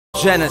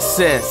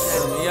Genesis.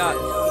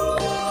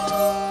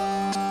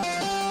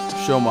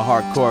 Show my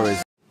hardcore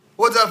is.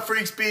 What's up,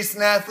 freaks, beasts,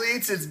 and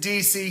athletes? It's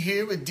DC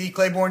here with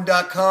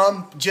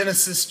dclayborn.com,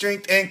 Genesis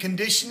Strength and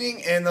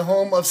Conditioning, and the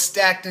home of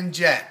Stacked and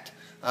Jacked.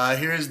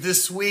 Here is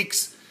this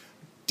week's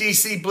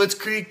DC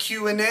Blitzkrieg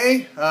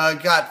QnA.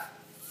 Got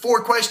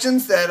 4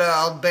 questions that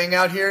I'll bang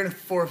out here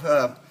for,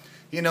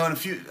 in a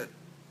few.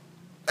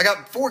 I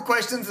got 4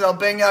 questions that I'll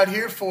bang out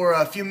here for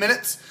a few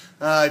minutes.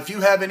 If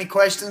you have any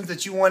questions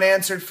that you want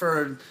answered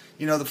for,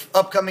 the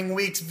upcoming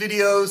week's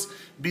videos,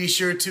 be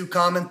sure to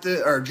comment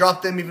or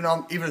drop them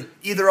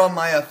either on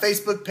my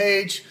Facebook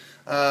page,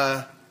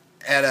 I'll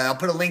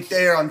put a link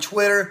there on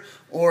Twitter,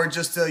 or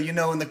just in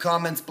the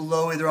comments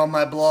below, either on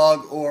my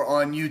blog or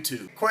on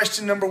YouTube.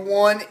 Question number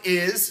 1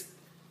 is,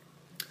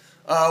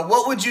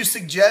 what would you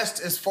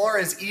suggest as far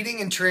as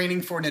eating and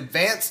training for an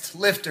advanced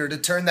lifter to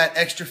turn that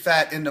extra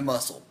fat into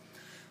muscle?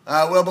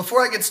 Well,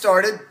 before I get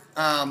started,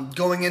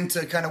 going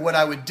into kind of what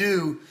I would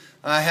do,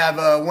 I have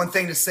one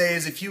thing to say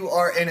is if you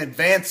are an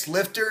advanced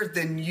lifter,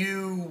 then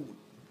you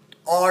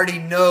already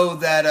know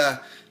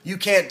that you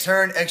can't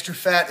turn extra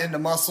fat into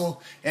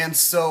muscle, and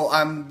so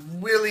I'm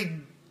really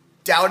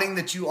doubting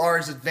that you are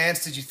as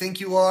advanced as you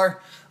think you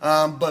are.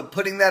 But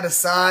putting that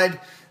aside,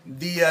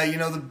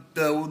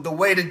 the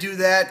way to do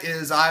that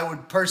is I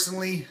would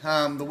personally,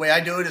 the way I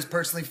do it is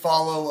personally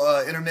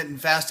follow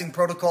intermittent fasting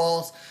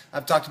protocols.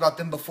 I've talked about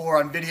them before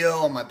on video,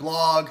 on my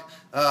blog,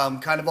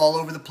 kind of all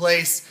over the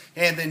place.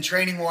 And then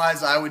training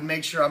wise, I would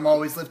make sure I'm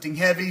always lifting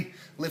heavy,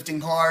 lifting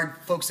hard,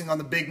 focusing on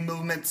the big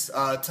movements,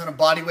 a ton of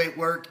body weight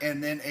work,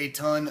 and then a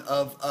ton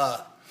of,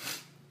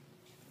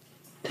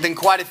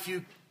 quite a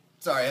few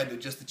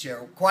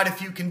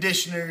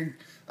conditioner,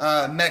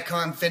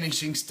 Metcon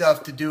finishing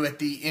stuff to do at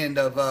the end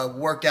of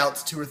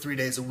workouts 2 or 3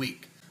 days a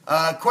week.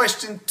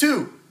 Question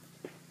 2.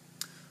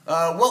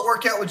 What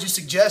workout would you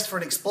suggest for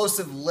an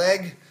explosive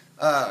leg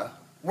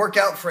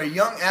workout for a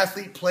young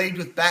athlete plagued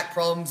with back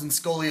problems and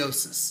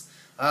scoliosis?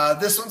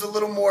 This one's a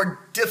little more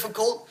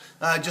difficult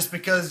just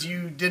because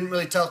you didn't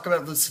really talk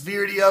about the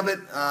severity of it.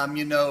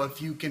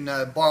 If you can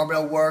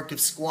barbell work, if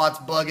squats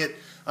bug it,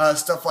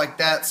 stuff like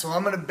that. So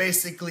I'm going to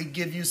basically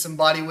give you some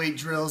body weight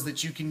drills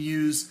that you can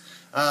use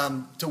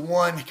to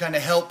one, kind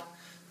of help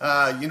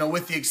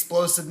with the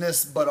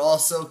explosiveness, but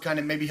also kind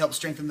of maybe help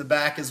strengthen the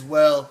back as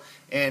well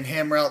and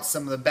hammer out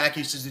some of the back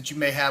issues that you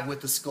may have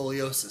with the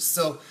scoliosis.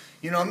 So,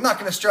 I'm not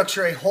going to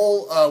structure a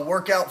whole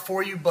workout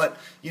for you, but,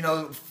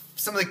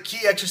 some of the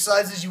key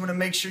exercises you want to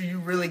make sure you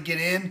really get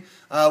in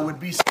would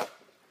be...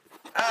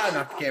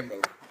 knocked the camera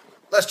over.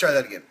 Let's try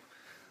that again.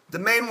 The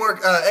main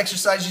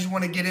exercises you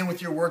want to get in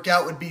with your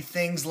workout would be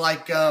things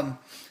like,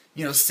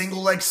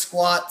 single leg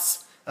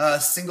squats,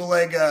 single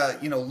leg,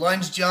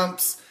 lunge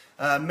jumps,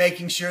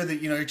 making sure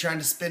that you're trying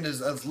to spend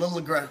as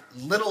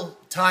little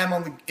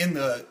time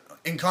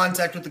in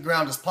contact with the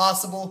ground as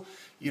possible.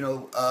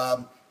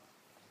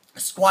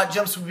 Squat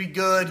jumps would be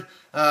good.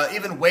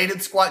 Even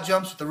weighted squat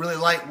jumps with a really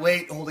light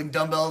weight, holding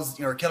dumbbells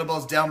or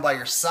kettlebells down by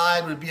your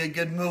side would be a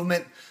good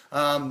movement.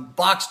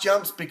 Box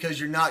jumps, because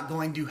you're not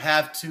going to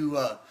have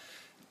to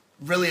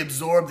really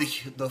absorb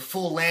the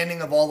full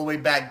landing of all the way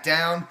back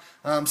down.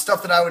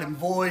 Stuff that I would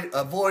avoid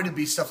would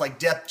be stuff like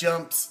depth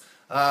jumps,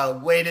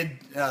 weighted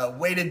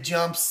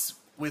jumps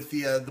with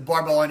the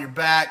barbell on your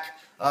back,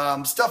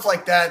 stuff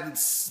like that.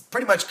 It's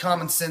pretty much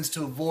common sense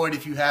to avoid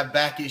if you have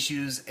back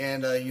issues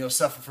and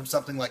suffer from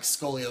something like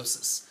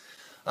scoliosis.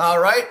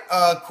 All right,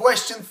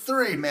 question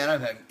 3. Man,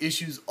 I'm having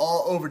issues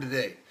all over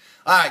today.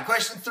 All right,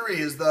 question 3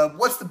 is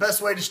what's the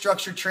best way to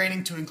structure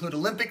training to include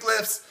Olympic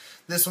lifts?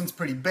 This one's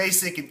pretty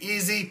basic and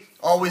easy.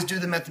 Always do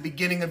them at the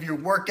beginning of your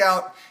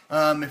workout.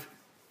 At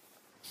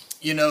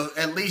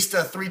least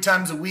 3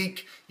 times a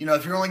week.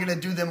 If you're only going to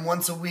do them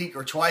once a week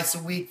or twice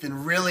a week,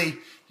 then really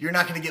you're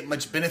not going to get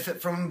much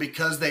benefit from them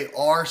because they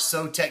are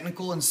so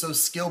technical and so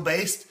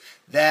skill-based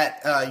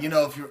that,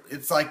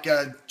 it's like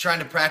trying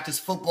to practice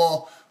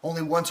football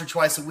only once or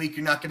twice a week.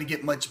 You're not going to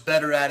get much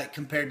better at it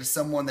compared to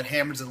someone that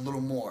hammers it a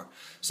little more.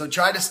 So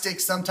try to stick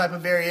some type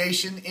of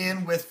variation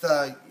in with,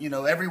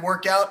 every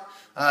workout.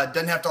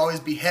 Doesn't have to always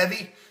be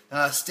heavy.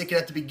 Stick it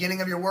at the beginning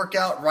of your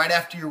workout, right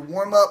after your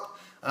warm-up.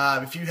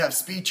 If you have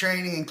speed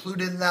training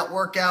included in that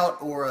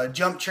workout or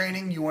jump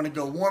training, you want to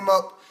go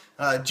warm-up,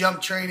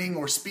 jump training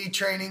or speed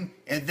training,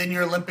 and then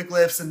your Olympic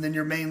lifts, and then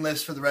your main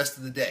lifts for the rest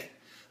of the day,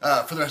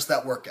 for the rest of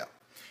that workout.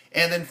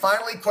 And then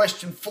finally,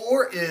 question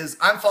 4 is,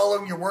 I'm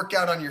following your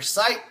workout on your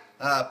site.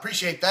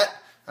 Appreciate that.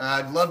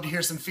 I'd love to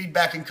hear some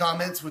feedback and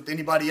comments with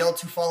anybody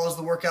else who follows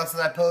the workouts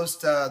that I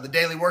post, the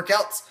daily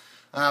workouts.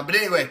 But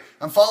anyway,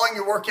 I'm following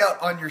your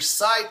workout on your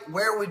site.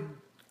 Where would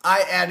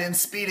I add in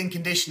speed and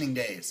conditioning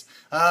days?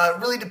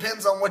 It really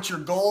depends on what your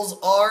goals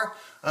are.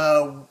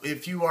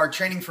 If you are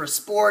training for a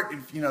sport,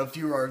 if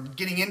you are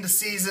getting into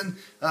season,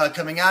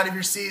 coming out of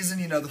your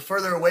season, the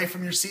further away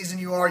from your season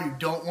you are, you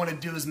don't want to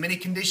do as many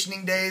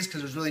conditioning days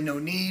because there's really no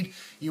need.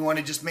 You want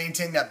to just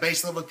maintain that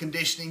base level of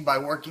conditioning by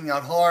working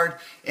out hard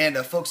and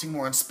focusing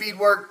more on speed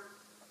work.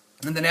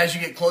 And then as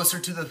you get closer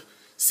to the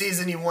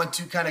season, you want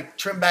to kind of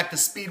trim back the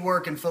speed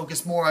work and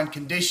focus more on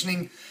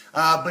conditioning.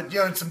 But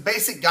some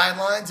basic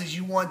guidelines is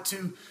you want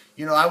to,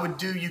 you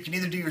can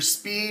either do your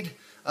speed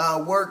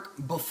work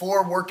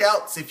before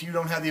workouts if you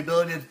don't have the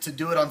ability to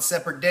do it on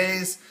separate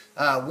days.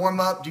 Warm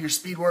up, do your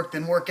speed work,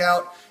 then work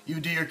out. You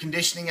do your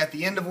conditioning at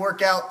the end of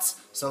workouts.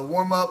 So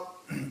warm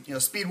up,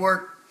 speed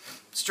work,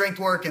 strength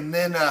work, and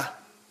then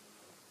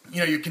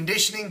your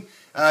conditioning.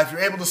 If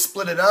you're able to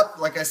split it up,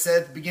 like I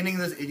said at the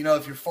beginning of the,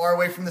 if you're far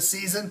away from the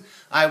season,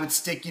 I would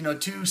stick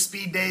 2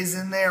 speed days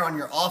in there on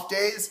your off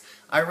days.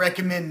 I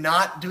recommend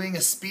not doing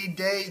a speed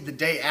day the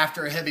day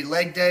after a heavy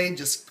leg day,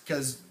 just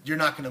because you're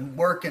not going to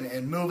work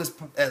and move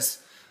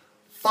as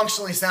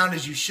functionally sound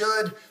as you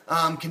should.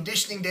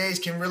 Conditioning days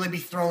can really be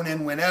thrown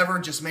in whenever.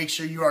 Just make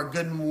sure you are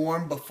good and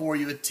warm before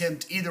you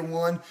attempt either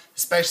one,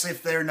 especially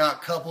if they're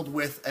not coupled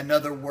with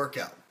another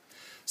workout.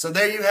 So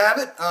there you have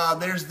it.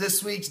 There's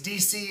this week's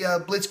DC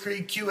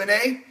Blitzkrieg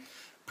QnA.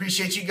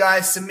 Appreciate you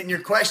guys submitting your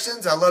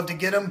questions. I love to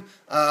get them.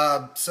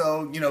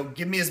 So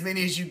give me as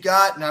many as you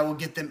got, and I will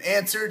get them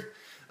answered.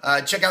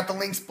 Check out the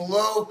links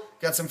below.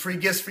 Got some free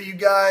gifts for you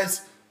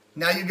guys.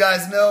 Now you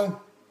guys know,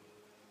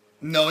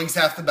 knowing's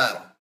half the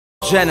battle.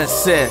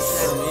 Genesis.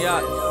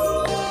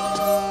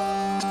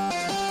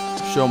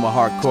 Show my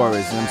hardcore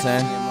is, you know what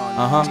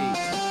I'm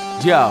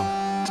saying? Yo.